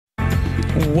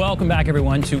Welcome back,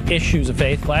 everyone, to Issues of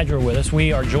Faith. Glad you're with us.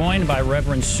 We are joined by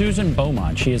Reverend Susan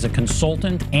Beaumont. She is a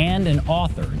consultant and an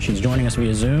author. She's joining us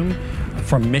via Zoom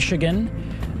from Michigan.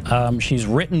 She's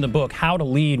written the book, How to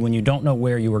Lead When You Don't Know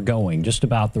Where You Are Going, just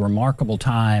about the remarkable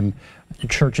time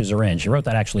churches are in. She wrote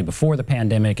that actually before the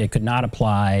pandemic. It could not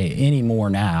apply any more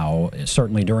now.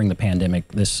 Certainly during the pandemic,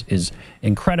 this is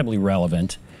incredibly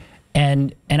relevant.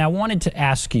 And I wanted to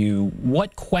ask you,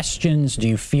 what questions do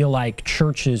you feel like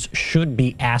churches should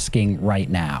be asking right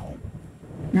now?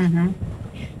 Well,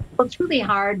 it's really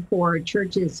hard for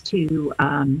churches to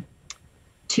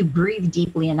breathe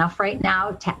deeply enough right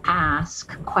now to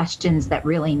ask questions that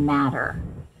really matter.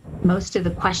 Most of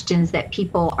the questions that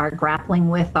people are grappling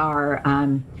with are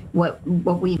what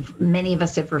many of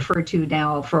us have referred to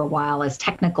now for a while as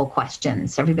technical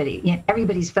questions.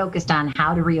 Everybody's focused on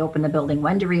how to reopen the building,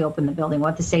 when to reopen the building,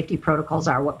 what the safety protocols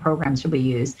are, what programs should we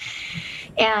use.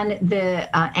 And the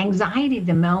anxiety of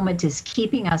the moment is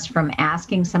keeping us from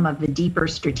asking some of the deeper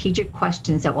strategic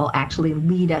questions that will actually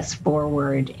lead us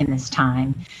forward in this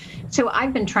time. So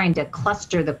I've been trying to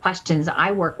cluster the questions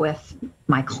I work with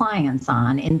my clients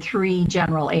on in three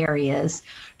general areas.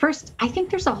 First, I think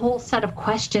there's a whole set of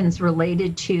questions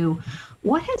related to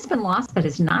what has been lost that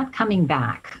is not coming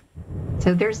back.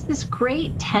 So there's this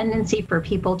great tendency for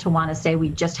people to want to say, we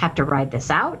just have to ride this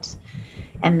out.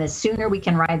 And the sooner we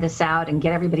can ride this out and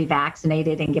get everybody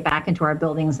vaccinated and get back into our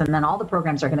buildings, and then all the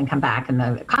programs are going to come back and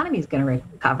the economy is going to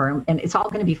recover and it's all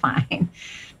going to be fine.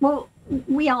 Well,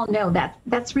 we all know that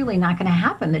that's really not going to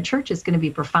happen. The church is going to be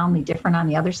profoundly different on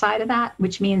the other side of that,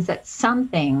 which means that some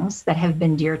things that have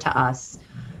been dear to us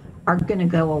are going to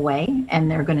go away and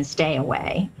they're going to stay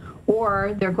away,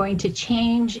 or they're going to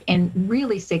change in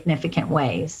really significant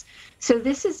ways. So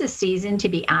this is a season to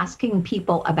be asking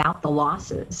people about the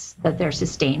losses that they're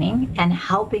sustaining and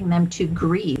helping them to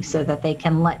grieve so that they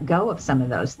can let go of some of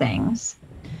those things,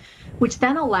 which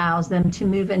then allows them to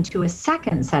move into a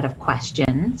second set of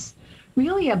questions,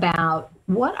 really about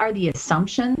what are the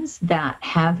assumptions that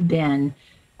have been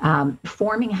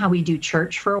forming how we do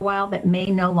church for a while that may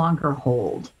no longer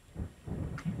hold.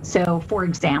 So, for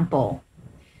example,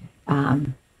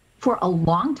 for a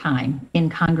long time in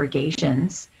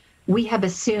congregations, we have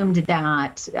assumed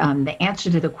that the answer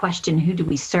to the question, who do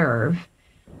we serve,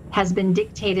 has been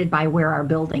dictated by where our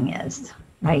building is,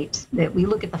 right? That we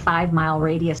look at the 5-mile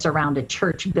radius around a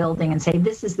church building and say,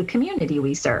 this is the community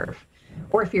we serve.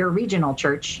 Or if you're a regional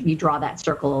church, you draw that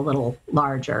circle a little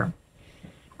larger.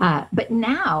 But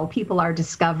now people are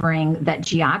discovering that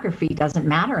geography doesn't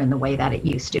matter in the way that it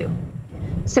used to.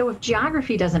 So if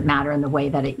geography doesn't matter in the way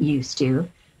that it used to,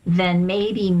 then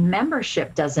maybe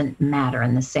membership doesn't matter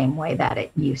in the same way that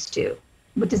it used to.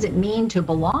 What does it mean to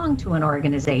belong to an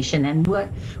organization, and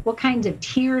what kinds of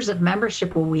tiers of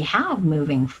membership will we have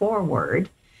moving forward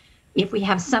if we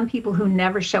have some people who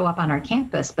never show up on our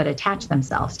campus but attach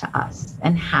themselves to us?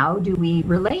 And how do we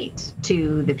relate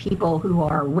to the people who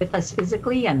are with us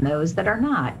physically and those that are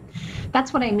not?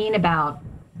 That's what I mean about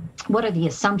what are the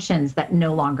assumptions that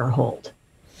no longer hold.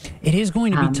 It is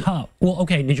going to be tough. Well,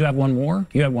 okay, did you have one more?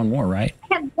 You had one more, right?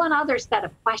 I had one other set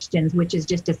of questions, which is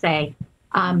just to say,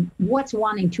 what's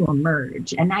wanting to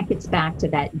emerge? And that gets back to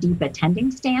that deep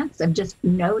attending stance of just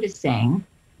noticing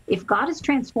if God is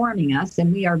transforming us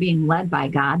and we are being led by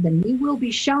God, then we will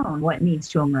be shown what needs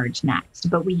to emerge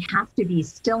next. But we have to be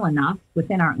still enough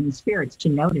within our own spirits to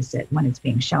notice it when it's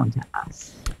being shown to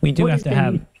us. We do have to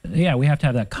have, we have to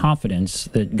have that confidence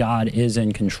that God is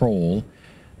in control.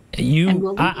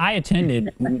 I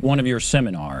attended one of your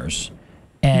seminars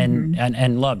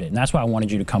and loved it, and that's why I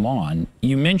wanted you to come on.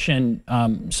 You mentioned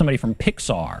somebody from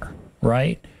Pixar,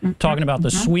 right? Talking about the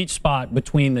sweet spot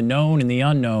between the known and the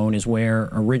unknown is where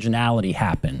originality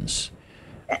happens.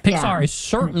 Pixar is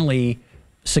certainly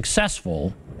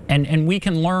successful, and we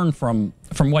can learn from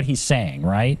what he's saying,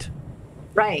 right?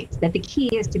 Right, that the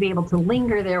key is to be able to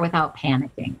linger there without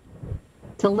panicking,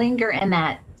 to linger in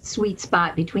that sweet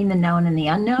spot between the known and the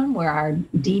unknown, where our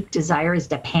deep desire is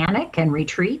to panic and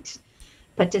retreat,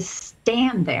 but to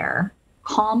stand there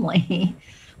calmly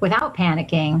without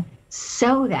panicking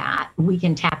so that we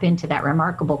can tap into that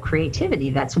remarkable creativity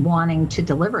that's wanting to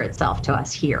deliver itself to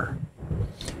us here.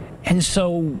 And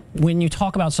so when you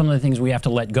talk about some of the things we have to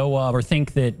let go of or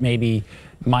think that maybe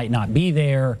might not be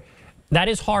there, that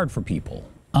is hard for people.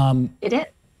 It is.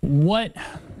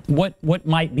 What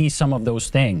might be some of those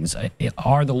things?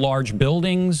 Are the large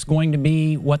buildings going to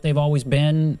be what they've always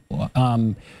been?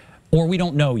 Or we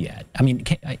don't know yet? I mean,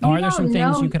 are there some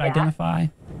things you could identify?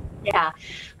 Yeah,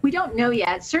 we don't know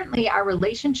yet. Certainly, our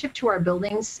relationship to our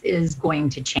buildings is going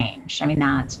to change. I mean,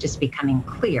 that's just becoming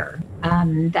clear,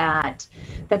 that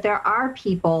there are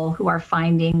people who are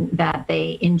finding that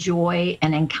they enjoy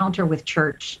an encounter with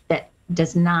church that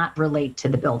does not relate to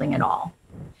the building at all.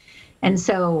 And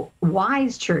so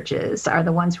wise churches are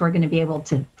the ones who are going to be able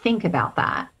to think about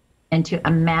that and to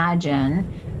imagine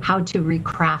how to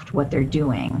recraft what they're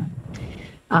doing.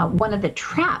 One of the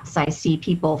traps I see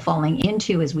people falling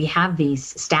into is we have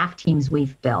these staff teams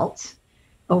we've built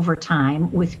over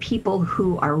time with people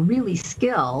who are really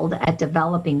skilled at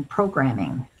developing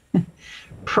programming,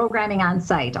 programming on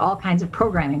site, all kinds of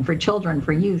programming for children,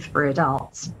 for youth, for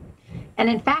adults. And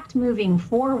in fact, moving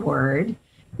forward,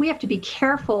 we have to be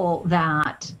careful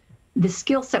that the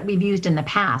skill set we've used in the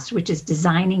past, which is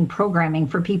designing programming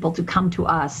for people to come to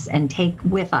us and take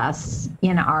with us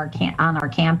on our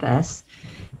campus,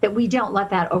 that we don't let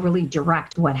that overly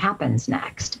direct what happens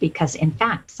next, because in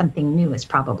fact, something new is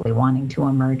probably wanting to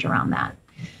emerge around that.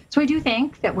 So I do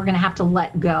think that we're going to have to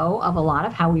let go of a lot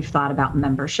of how we've thought about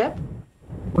membership.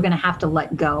 We're going to have to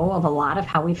let go of a lot of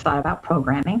how we've thought about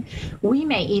programming. We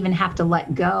may even have to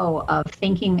let go of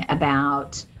thinking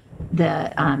about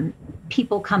the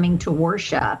people coming to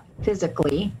worship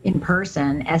physically in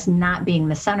person as not being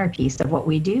the centerpiece of what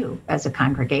we do as a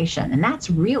congregation. And that's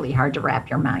really hard to wrap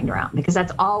your mind around, because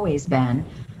that's always been,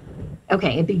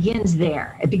 okay, it begins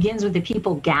there. It begins with the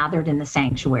people gathered in the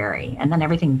sanctuary, and then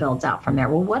everything builds out from there.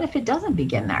 Well, what if it doesn't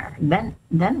begin there? Then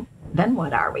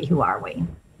what are we? Who are we?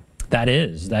 That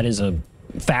is a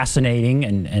fascinating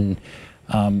and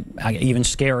even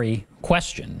scary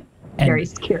question. Very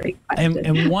scary question.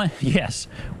 And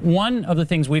one of the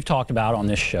things we've talked about on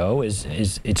this show is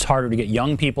it's harder to get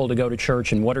young people to go to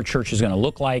church, and what are churches going to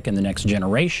look like in the next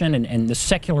generation, and the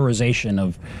secularization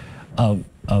of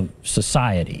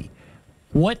society.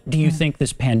 What do you think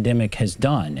this pandemic has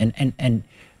done, and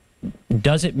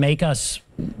does it make us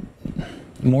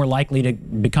more likely to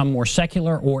become more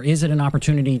secular, or is it an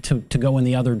opportunity to go in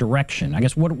the other direction? I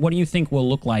guess what do you think will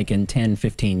look like in 10,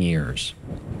 15 years?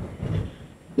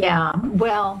 Yeah,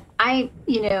 well, I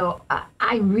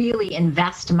really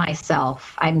invest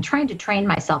myself. I'm trying to train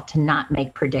myself to not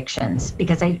make predictions,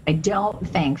 because I don't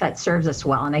think that serves us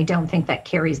well, and I don't think that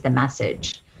carries the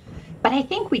message. But I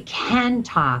think we can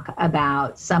talk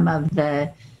about some of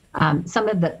the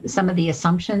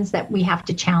assumptions that we have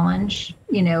to challenge,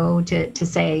 to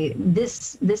say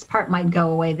this part might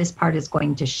go away, this part is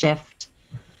going to shift.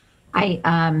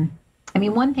 I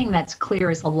mean, one thing that's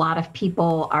clear is a lot of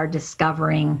people are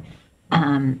discovering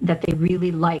that they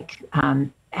really like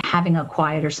having a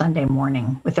quieter Sunday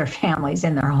morning with their families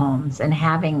in their homes and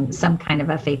having some kind of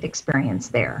a faith experience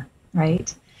there,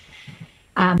 right?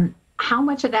 How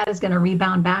much of that is going to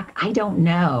rebound back? I don't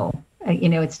know.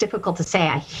 It's difficult to say.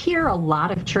 I hear a lot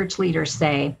of church leaders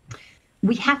say,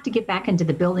 we have to get back into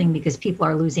the building because people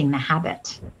are losing the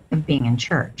habit of being in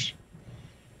church.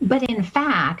 But in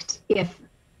fact,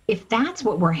 if that's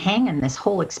what we're hanging this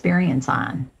whole experience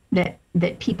on,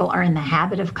 that people are in the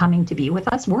habit of coming to be with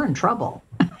us, we're in trouble.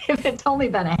 If it's only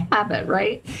been a habit,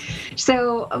 right?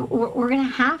 So we're going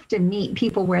to have to meet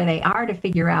people where they are to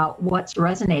figure out what's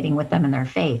resonating with them in their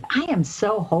faith. I am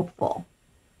so hopeful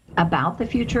about the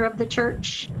future of the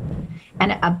church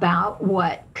and about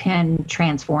what can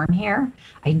transform here.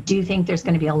 I do think there's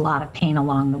going to be a lot of pain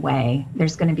along the way.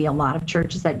 There's going to be a lot of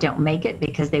churches that don't make it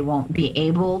because they won't be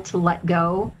able to let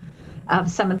go of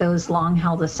some of those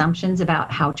long-held assumptions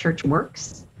about how church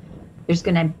works. There's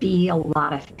going to be a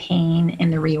lot of pain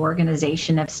in the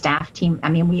reorganization of staff team. I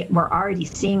mean, we're already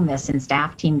seeing this in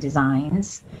staff team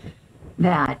designs,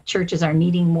 that churches are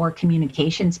needing more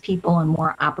communications people and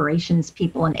more operations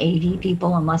people and AV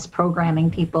people and less programming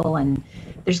people. And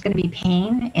there's going to be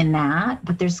pain in that,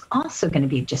 but there's also going to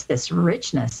be just this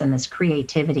richness and this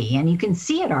creativity. And you can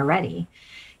see it already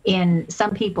in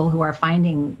some people who are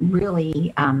finding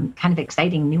really kind of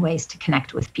exciting new ways to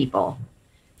connect with people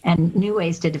and new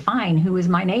ways to define who is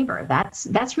my neighbor.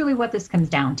 That's really what this comes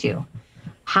down to.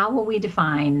 How will we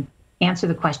answer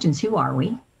the questions, who are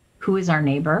we? Who is our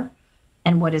neighbor?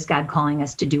 And what is God calling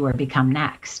us to do or become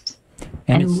next?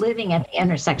 And living at the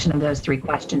intersection of those three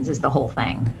questions is the whole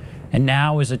thing. And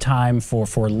now is a time for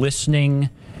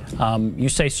listening. You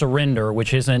say surrender,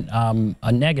 which isn't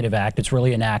a negative act. It's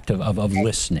really an act of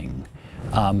listening.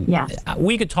 Yes.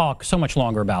 We could talk so much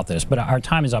longer about this, but our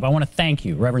time is up. I want to thank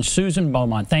you, Reverend Susan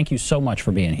Beaumont. Thank you so much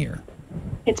for being here.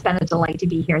 It's been a delight to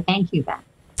be here. Thank you, Ben.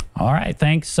 All right.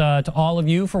 Thanks to all of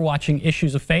you for watching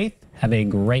Issues of Faith. Have a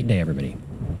great day, everybody.